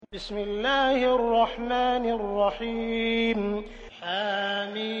بسم الله الرحمن الرحيم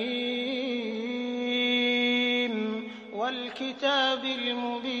حم والكتاب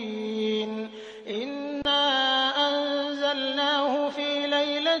المبين إنا أنزلناه في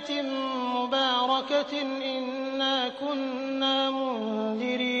ليلة مباركة إنا كنا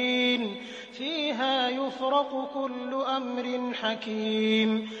منذرين فيها يفرق كل أمر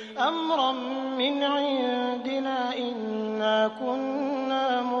حكيم أمرا من عندنا إنا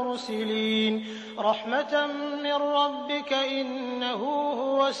كنا مرسلين رحمة من ربك إنه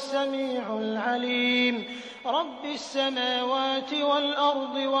هو السميع العليم رب السماوات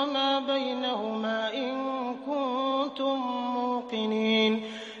والأرض وما بينهما إن كنتم موقنين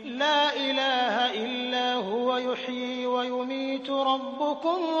لا إله إلا هو يحيي ويميت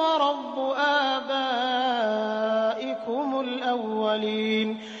ربكم ورب آبائكم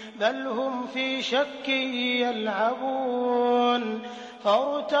الأولين بل هم في شك يلعبون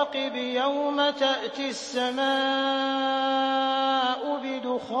فارتقب يوم تأتي السماء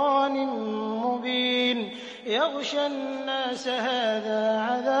بدخان مبين يغشى الناس هذا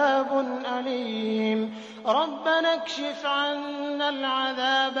عذاب أليم ربنا اكشف عنا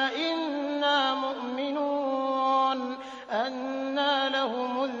العذاب إنا مؤمنون أنى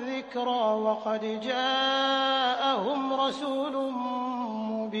لهم الذكرى وقد جاءهم رسول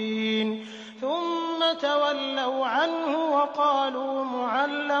مبين ثم تولوا عنه وقالوا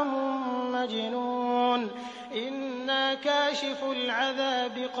معلم مجنون إنا كاشف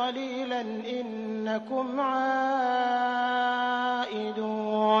العذاب قليلا إنكم عائدون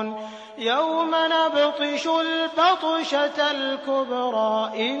يوم نبطش البطشة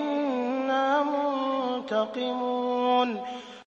الكبرى إنا منتقمون